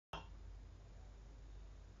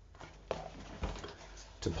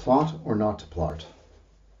To plot or not to plot?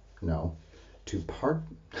 No. To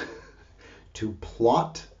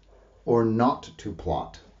plot or not to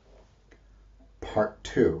plot? Part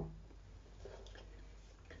 2.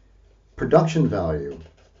 Production value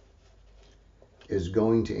is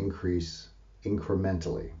going to increase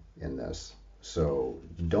incrementally in this. So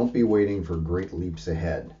don't be waiting for great leaps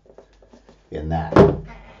ahead in that.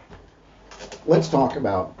 Let's talk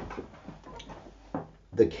about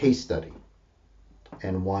the case study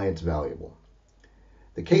and why it's valuable.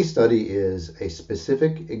 The case study is a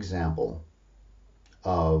specific example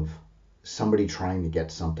of somebody trying to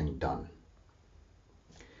get something done.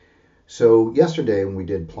 So yesterday when we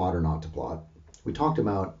did plot or not to plot, we talked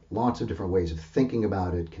about lots of different ways of thinking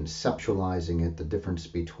about it, conceptualizing it, the difference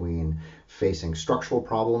between facing structural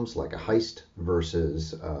problems like a heist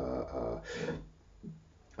versus a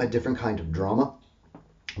different kind of drama,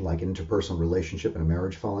 like an interpersonal relationship and a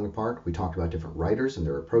marriage falling apart. We talked about different writers and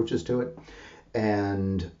their approaches to it,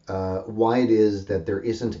 and why it is that there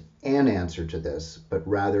isn't an answer to this, but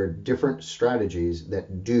rather different strategies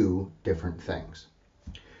that do different things.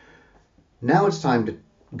 Now it's time to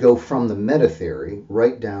go from the meta theory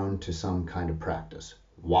right down to some kind of practice.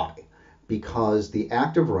 Why? Because the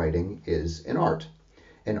act of writing is an art.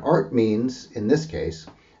 And art means, in this case,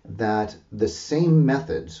 that the same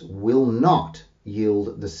methods will not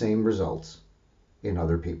yield the same results in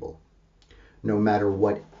other people. No matter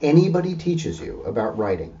what anybody teaches you about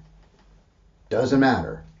writing, doesn't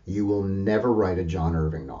matter, you will never write a John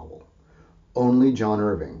Irving novel. Only John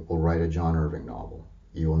Irving will write a John Irving novel.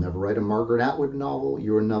 You will never write a Margaret Atwood novel.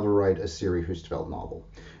 You will never write a Siri Hustvedt novel.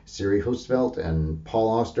 Siri Hustvedt and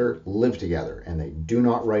Paul Auster live together, and they do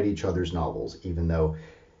not write each other's novels, even though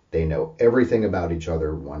they know everything about each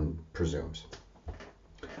other, one presumes.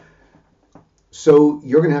 So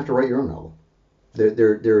you're going to have to write your own novel.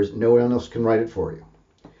 There's no one else can write it for you.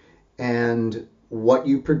 And what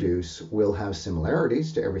you produce will have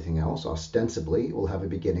similarities to everything else. Ostensibly, it will have a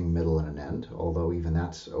beginning, middle, and an end, although even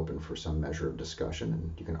that's open for some measure of discussion,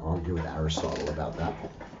 and you can argue with Aristotle about that.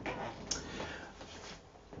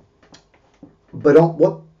 But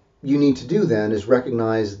what you need to do then is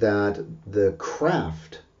recognize that the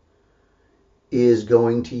craft is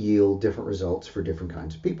going to yield different results for different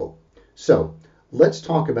kinds of people. So let's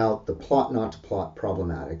talk about the plot not to plot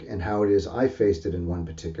problematic and how it is I faced it in one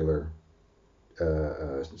particular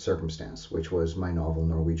circumstance, which was my novel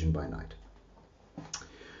Norwegian by Night.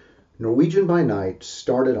 Norwegian by Night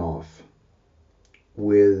started off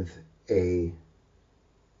with a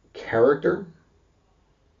character,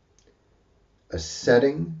 a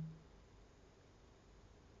setting,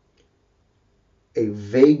 a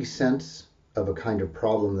vague sense of a kind of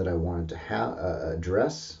problem that I wanted to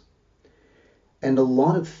address, and a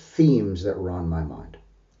lot of themes that were on my mind.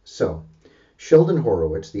 So Sheldon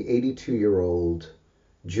Horowitz, the 82-year-old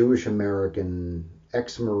Jewish-American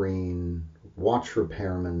ex-Marine watch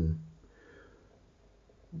repairman,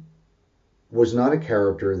 was not a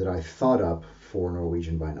character that I thought up for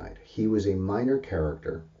Norwegian by Night. He was a minor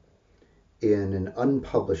character in an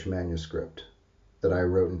unpublished manuscript that I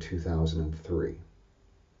wrote in 2003.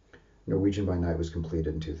 Norwegian by Night was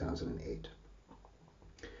completed in 2008.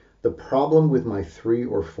 The problem with my 3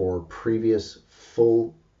 or 4 previous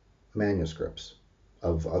full manuscripts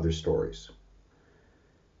of other stories.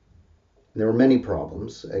 There were many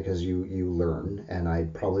problems because you learn, and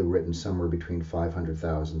I'd probably written somewhere between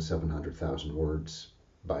 500,000, 700,000 words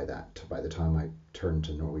by the time I turned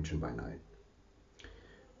to Norwegian by Night,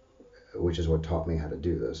 which is what taught me how to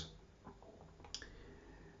do this.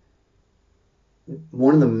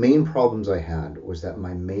 One of the main problems I had was that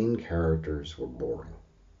my main characters were boring.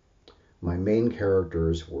 My main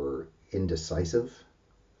characters were indecisive.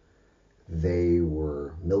 They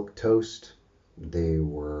were milquetoast. They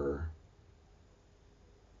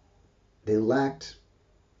lacked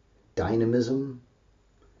dynamism.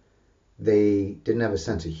 They didn't have a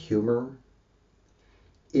sense of humor.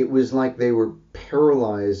 It was like they were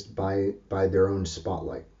paralyzed by their own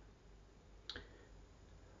spotlight.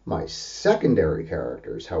 My secondary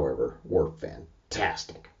characters, however, were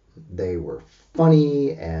fantastic. They were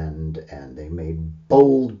funny and they made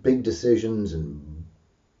bold, big decisions and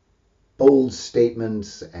bold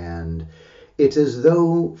statements, and it's as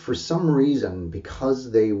though for some reason,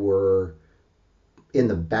 because they were in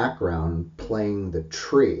the background playing the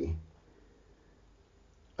tree,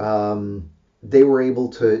 they were able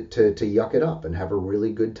to yuck it up and have a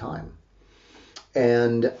really good time.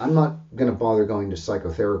 And I'm not going to bother going to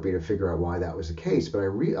psychotherapy to figure out why that was the case, but I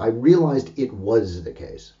realized it was the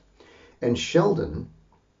case. And Sheldon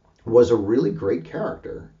was a really great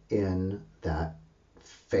character in that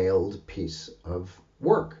failed piece of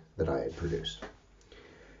work that I had produced.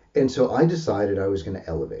 And so I decided I was going to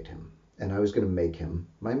elevate him, and I was going to make him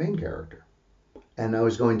my main character. And I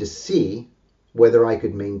was going to see whether I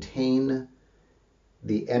could maintain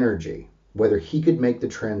the energy, whether he could make the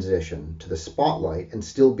transition to the spotlight and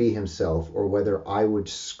still be himself, or whether I would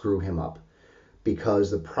screw him up. Because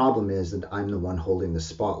the problem is that I'm the one holding the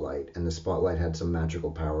spotlight, and the spotlight had some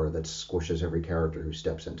magical power that squishes every character who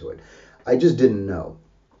steps into it. I just didn't know.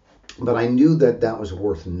 But I knew that that was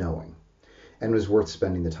worth knowing and was worth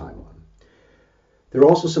spending the time on. There are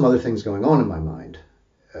also some other things going on in my mind,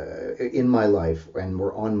 in my life, and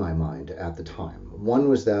were on my mind at the time. One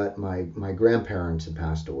was that my grandparents had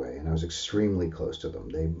passed away, and I was extremely close to them.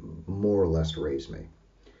 They more or less raised me.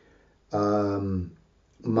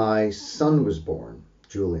 My son was born,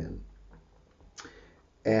 Julian.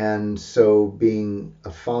 And so being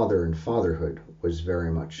a father and fatherhood was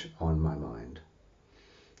very much on my mind.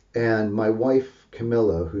 And my wife,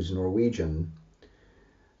 Camilla, who's Norwegian,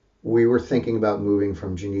 we were thinking about moving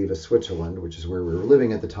from Geneva, Switzerland, which is where we were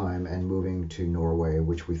living at the time, and moving to Norway,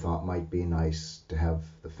 which we thought might be nice to have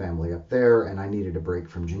the family up there. And I needed a break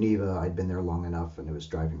from Geneva. I'd been there long enough, and it was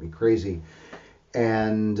driving me crazy.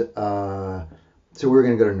 And so we were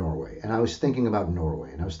going to go to Norway. And I was thinking about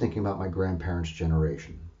Norway, and I was thinking about my grandparents'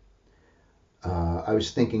 generation. I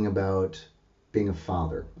was thinking about being a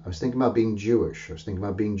father. I was thinking about being Jewish. I was thinking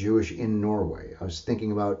about being Jewish in Norway. I was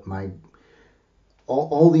thinking about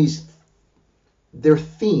all these, they're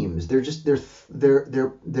themes. They're just, they're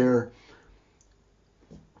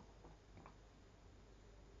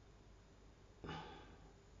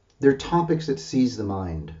topics that seize the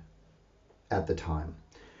mind at the time.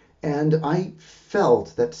 And I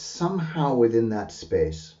felt that somehow within that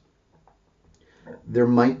space, there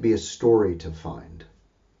might be a story to find.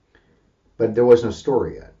 But there was no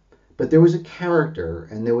story yet. But there was a character,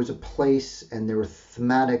 and there was a place, and there were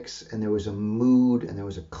thematics, and there was a mood, and there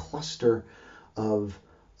was a cluster of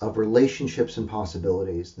relationships and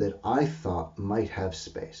possibilities that I thought might have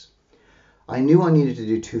space. I knew I needed to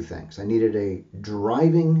do two things. I needed a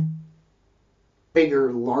driving,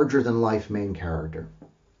 bigger, larger-than-life main character.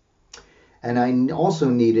 And I also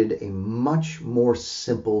needed a much more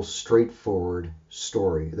simple, straightforward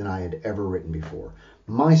story than I had ever written before.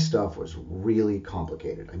 My stuff was really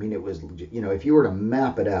complicated. I mean, it was, if you were to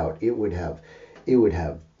map it out, it would have,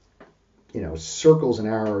 circles and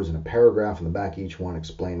arrows and a paragraph in the back of each one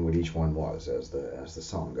explain what each one was, as the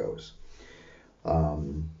song goes.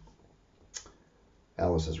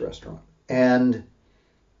 Alice's Restaurant. And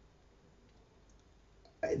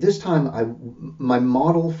this time, my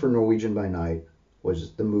model for Norwegian by Night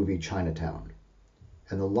was the movie Chinatown.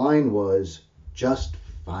 And the line was, just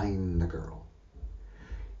find the girl.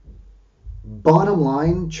 Bottom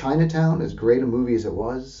line, Chinatown, as great a movie as it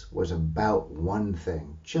was about one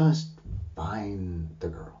thing. Just find the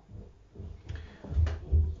girl.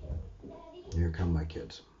 Here come my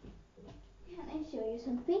kids. Can I show you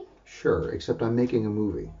something? Sure, except I'm making a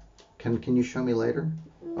movie. Can you show me later?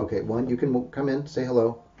 Okay, you can come in, say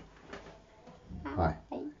hello. Hi.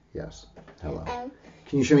 Yes, hello.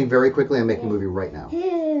 Can you show me very quickly? I'm making a movie right now.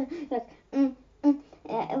 Look,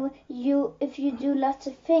 if you do lots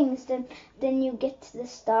of things, then you get the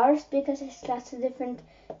stars, because it's lots of different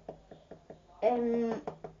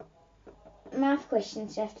math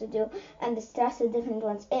questions you have to do, and there's lots of different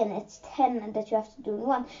ones in. It's 10 that you have to do in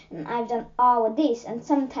one, and I've done all of these, and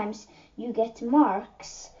sometimes you get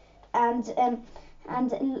marks, and I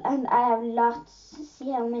have lots.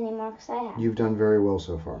 See how many marks I have. You've done very well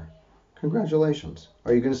so far. Congratulations.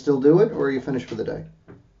 Are you going to still do it, or are you finished for the day?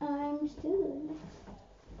 I'm still doing it.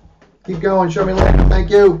 Keep going. Show me later. Thank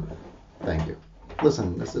you. Thank you.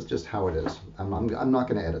 Listen, this is just how it is. I'm not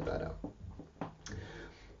going to edit that out.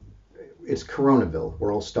 It's Coronaville.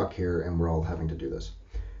 We're all stuck here, and we're all having to do this.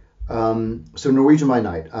 So Norwegian by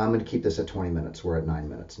Night. I'm going to keep this at 20 minutes. We're at 9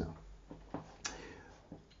 minutes now.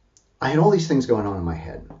 I had all these things going on in my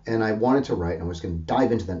head, and I wanted to write, and I was going to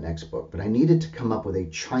dive into that next book, but I needed to come up with a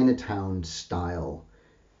Chinatown-style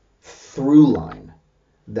through line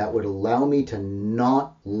that would allow me to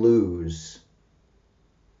not lose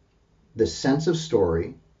the sense of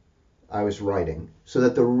story I was writing, so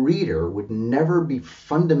that the reader would never be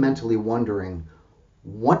fundamentally wondering,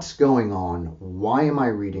 what's going on? Why am I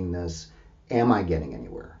reading this? Am I getting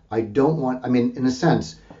anywhere? In a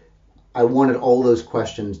sense, I wanted all those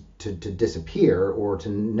questions to disappear, or to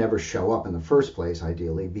never show up in the first place,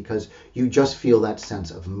 ideally, because you just feel that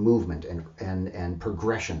sense of movement and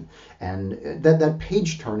progression, and that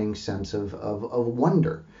page-turning sense of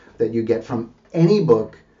wonder that you get from any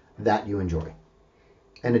book that you enjoy.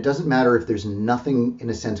 And it doesn't matter if there's nothing, in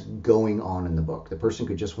a sense, going on in the book. The person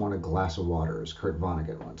could just want a glass of water, as Kurt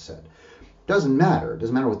Vonnegut once said. Doesn't matter. It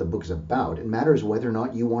doesn't matter what the book is about. It matters whether or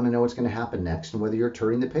not you want to know what's going to happen next and whether you're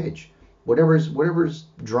turning the page. Whatever's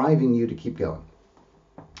driving you to keep going.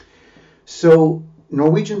 So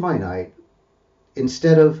Norwegian by Night,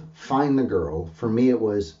 instead of find the girl, for me it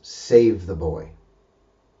was save the boy.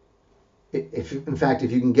 In fact,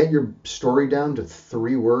 if you can get your story down to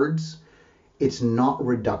 3 words, it's not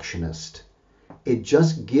reductionist. It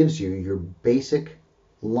just gives you your basic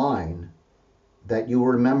line that you will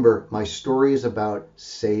remember. My story is about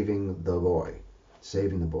saving the boy.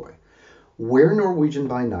 Saving the boy. Where Norwegian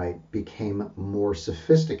by Night became more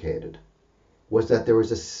sophisticated was that there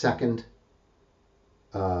was a second,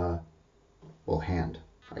 hand.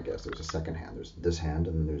 I guess there's a second hand. There's this hand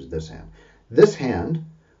and then there's this hand. This hand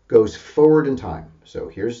goes forward in time. So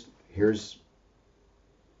here's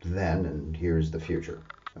then and here's the future.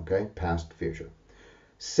 Okay, past, future.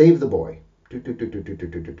 Save the boy. We're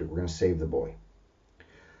going to save the boy.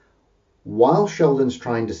 While Sheldon's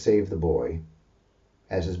trying to save the boy,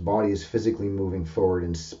 as his body is physically moving forward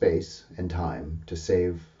in space and time to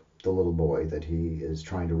save the little boy that he is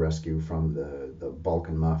trying to rescue from the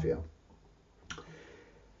Balkan Mafia,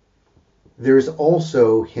 there's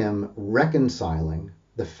also him reconciling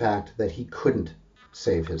the fact that he couldn't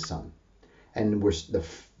save his son. And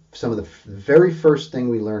some of the very first thing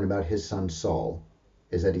we learn about his son Saul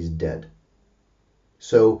is that he's dead.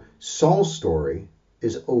 So Saul's story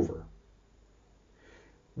is over.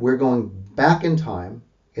 We're going back in time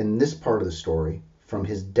in this part of the story from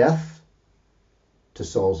his death to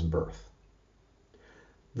Saul's birth.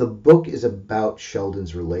 The book is about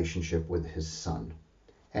Sheldon's relationship with his son,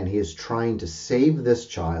 and he is trying to save this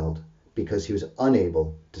child because he was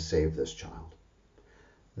unable to save this child.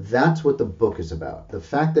 That's what the book is about. The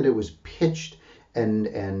fact that it was pitched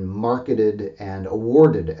and marketed and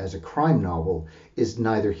awarded as a crime novel is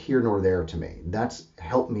neither here nor there to me. That's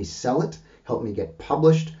helped me sell it, helped me get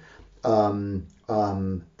published. The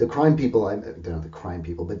crime people, not the crime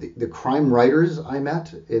people, but the crime writers I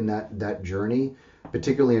met in that journey,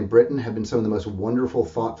 particularly in Britain, have been some of the most wonderful,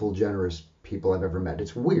 thoughtful, generous people I've ever met.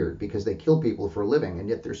 It's weird because they kill people for a living, and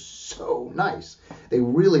yet they're so nice. They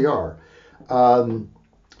really are. And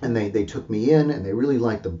they took me in, and they really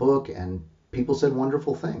liked the book, and people said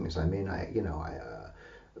wonderful things. I mean,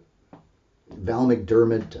 Val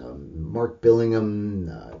McDermott, Mark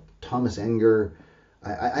Billingham, Thomas Enger.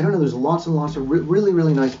 I don't know. There's lots and lots of really,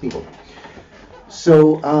 really nice people.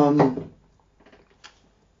 So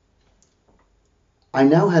I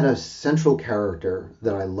now had a central character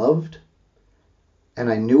that I loved, and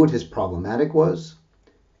I knew what his problematic was,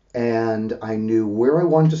 and I knew where I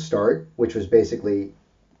wanted to start, which was basically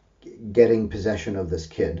getting possession of this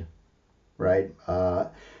kid, right?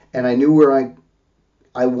 And I knew where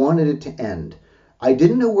I wanted it to end. I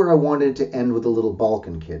didn't know where I wanted it to end with the little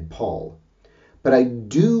Balkan kid, Paul, but I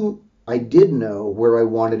did know where I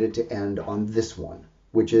wanted it to end on this one,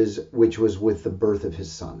 which was with the birth of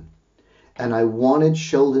his son. And I wanted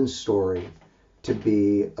Sheldon's story to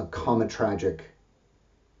be a comic-tragic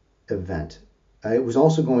event. It was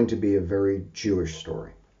also going to be a very Jewish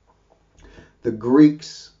story. The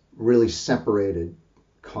Greeks really separated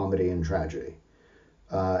comedy and tragedy.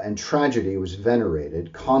 And tragedy was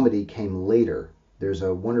venerated. Comedy came later. There's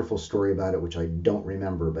a wonderful story about it, which I don't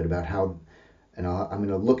remember, but about how, and I'm going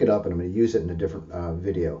to look it up and I'm going to use it in a different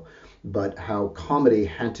video, but how comedy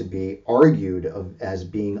had to be argued as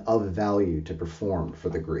being of value to perform for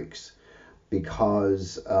the Greeks,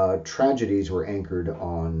 because tragedies were anchored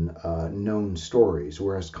on known stories,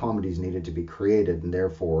 whereas comedies needed to be created and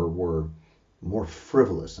therefore were more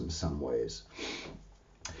frivolous in some ways.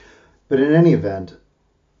 But in any event,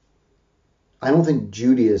 I don't think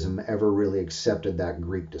Judaism ever really accepted that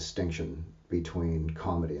Greek distinction between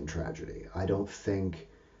comedy and tragedy. I don't think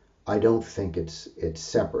it's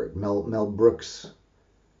separate. Mel Brooks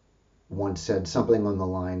once said something on the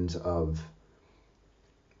lines of,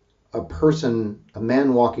 a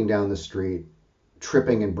man walking down the street,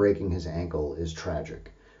 tripping and breaking his ankle is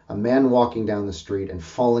tragic. A man walking down the street and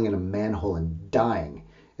falling in a manhole and dying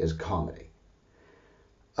is comedy.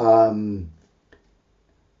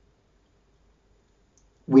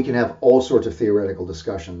 We can have all sorts of theoretical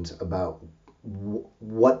discussions about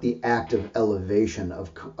what the act of elevation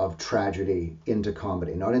of tragedy into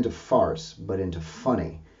comedy, not into farce, but into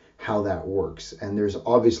funny, how that works. And there's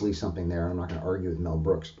obviously something there. I'm not going to argue with Mel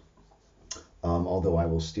Brooks, although I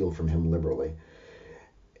will steal from him liberally.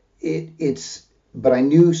 But I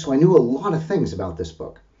knew a lot of things about this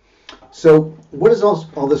book. So what does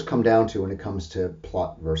all this come down to when it comes to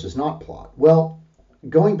plot versus not plot? Well,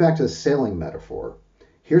 going back to the sailing metaphor,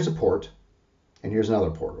 here's a port, and here's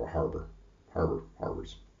another port, or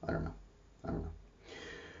harbors. I don't know.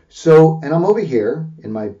 So, and I'm over here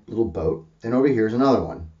in my little boat, and over here's another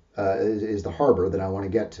one, is the harbor that I want to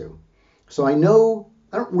get to. So I don't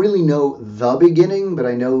really know the beginning, but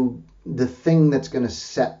I know the thing that's going to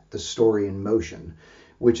set the story in motion,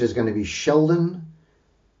 which is going to be Sheldon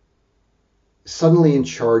suddenly in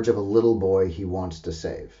charge of a little boy he wants to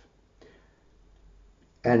save.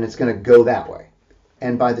 And it's going to go that way.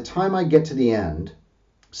 And by the time I get to the end,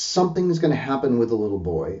 something's going to happen with the little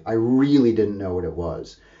boy. I really didn't know what it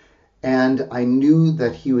was. And I knew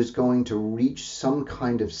that he was going to reach some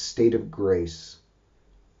kind of state of grace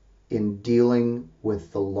in dealing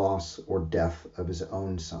with the loss or death of his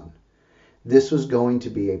own son. This was going to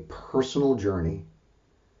be a personal journey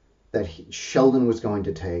that Sheldon was going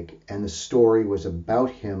to take, and the story was about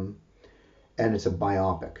him, and it's a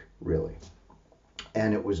biopic, really.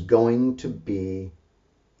 And it was going to be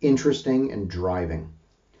interesting and driving.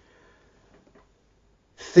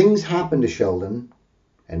 Things happen to Sheldon,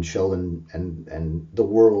 and the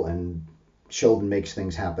world, and Sheldon makes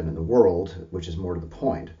things happen in the world, which is more to the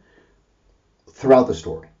point, throughout the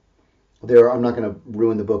story. I'm not going to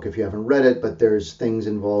ruin the book if you haven't read it, but there's things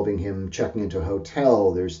involving him checking into a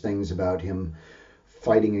hotel. There's things about him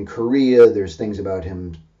fighting in Korea. There's things about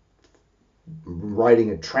him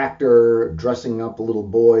riding a tractor, dressing up a little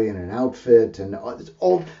boy in an outfit, and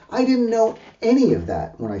all. I didn't know any of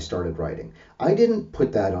that when I started writing. I didn't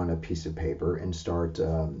put that on a piece of paper and start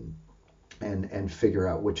and figure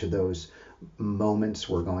out which of those moments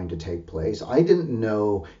were going to take place. I didn't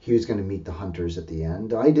know he was going to meet the hunters at the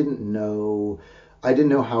end. I didn't know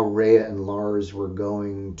how Rhea and Lars were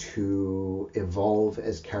going to evolve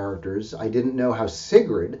as characters. I didn't know how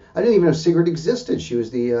Sigrid. I didn't even know Sigrid existed. She was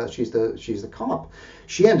she's the cop.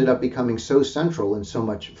 She ended up becoming so central and so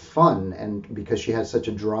much fun, and because she had such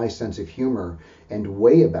a dry sense of humor and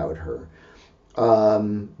way about her,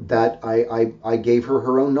 that I gave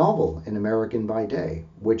her own novel in American by Day,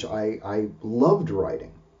 which I loved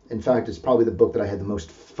writing. In fact, it's probably the book that I had the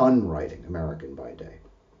most fun writing, American by Day.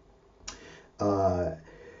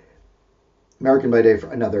 American by Day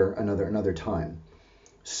for another time.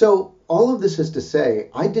 So all of this is to say,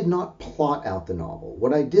 I did not plot out the novel.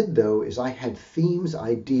 What I did, though, is I had themes,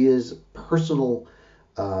 ideas, personal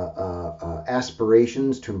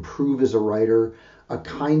aspirations to improve as a writer. A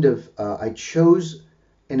kind of, I chose,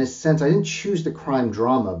 in a sense, I didn't choose the crime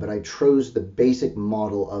drama, but I chose the basic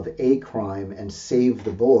model of a crime and save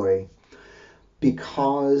the boy,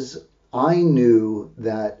 because I knew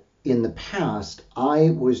that in the past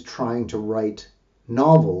I was trying to write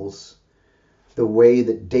novels the way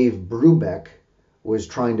that Dave Brubeck was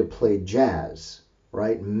trying to play jazz,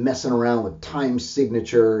 right? Messing around with time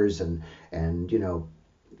signatures and you know,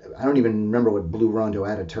 I don't even remember what Blue Rondo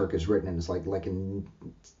Ataturk is written in. It's like in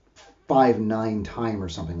 5/9 time or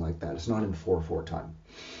something like that. It's not in 4/4 time.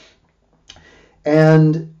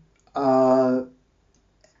 And I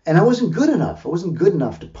wasn't good enough. I wasn't good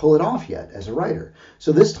enough to pull it off yet as a writer.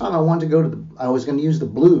 So this time I wanted to go I was going to use the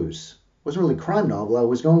blues. It wasn't really a crime novel. I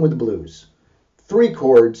was going with the blues. 3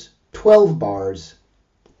 chords, 12 bars,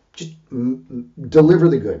 just deliver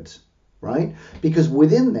the goods, right? Because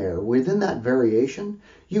within that variation,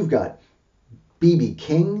 you've got B.B.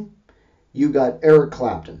 King, you've got Eric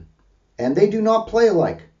Clapton, and they do not play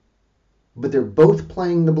alike, but they're both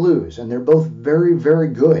playing the blues, and they're both very, very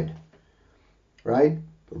good, right?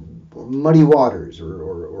 Muddy Waters,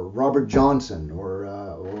 or Robert Johnson,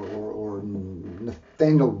 or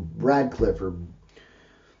Nathaniel Radcliffe, or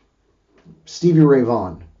Stevie Ray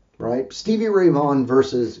Vaughan, right? Stevie Ray Vaughan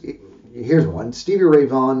versus, here's one, Stevie Ray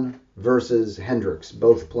Vaughan versus Hendrix,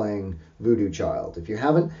 both playing Voodoo Child. If you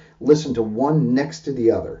haven't listened to one next to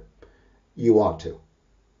the other, you ought to.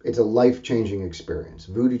 It's a life-changing experience.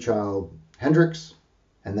 Voodoo Child, Hendrix,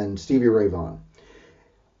 and then Stevie Ray Vaughan.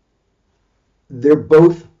 They're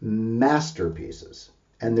both masterpieces,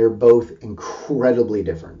 and they're both incredibly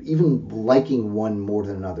different. Even liking one more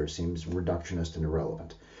than another seems reductionist and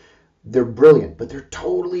irrelevant. They're brilliant, but they're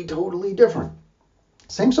totally, totally different.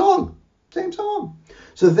 Same song.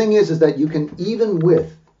 So the thing is that you can, even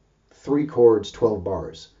with 3 chords, 12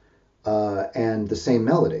 bars, and the same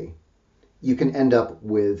melody, you can end up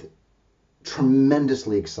with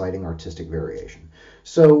tremendously exciting artistic variation.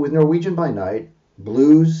 So with Norwegian by Night,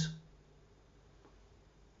 blues,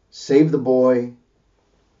 save the boy,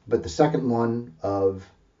 but the second one of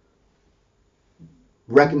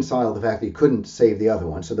reconcile the fact that you couldn't save the other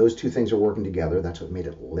one. So those two things are working together. That's what made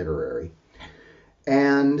it literary.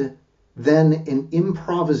 And then an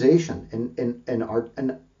improvisation and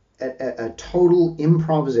a total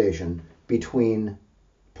improvisation between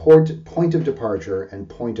point of departure and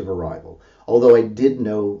point of arrival, although I did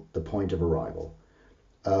know the point of arrival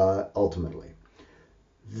ultimately.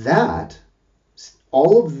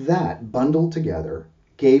 All of that bundled together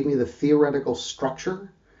gave me the theoretical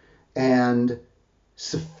structure and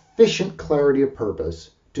sufficient clarity of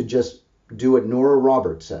purpose to just do what Nora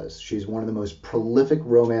Roberts says. She's one of the most prolific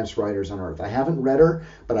romance writers on earth. I haven't read her,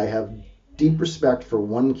 but I have deep respect for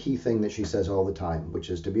one key thing that she says all the time, which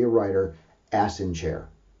is to be a writer, ass in chair.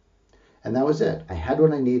 And that was it. I had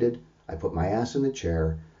what I needed. I put my ass in the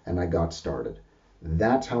chair and I got started.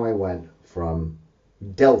 That's how I went from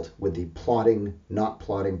dealt with the plotting, not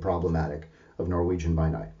plotting problematic of Norwegian by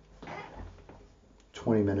Night.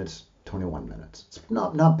 20 minutes, 21 minutes. It's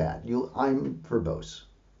not bad. I'm verbose,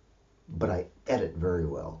 but I edit very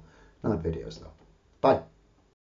well. Not videos though. Bye.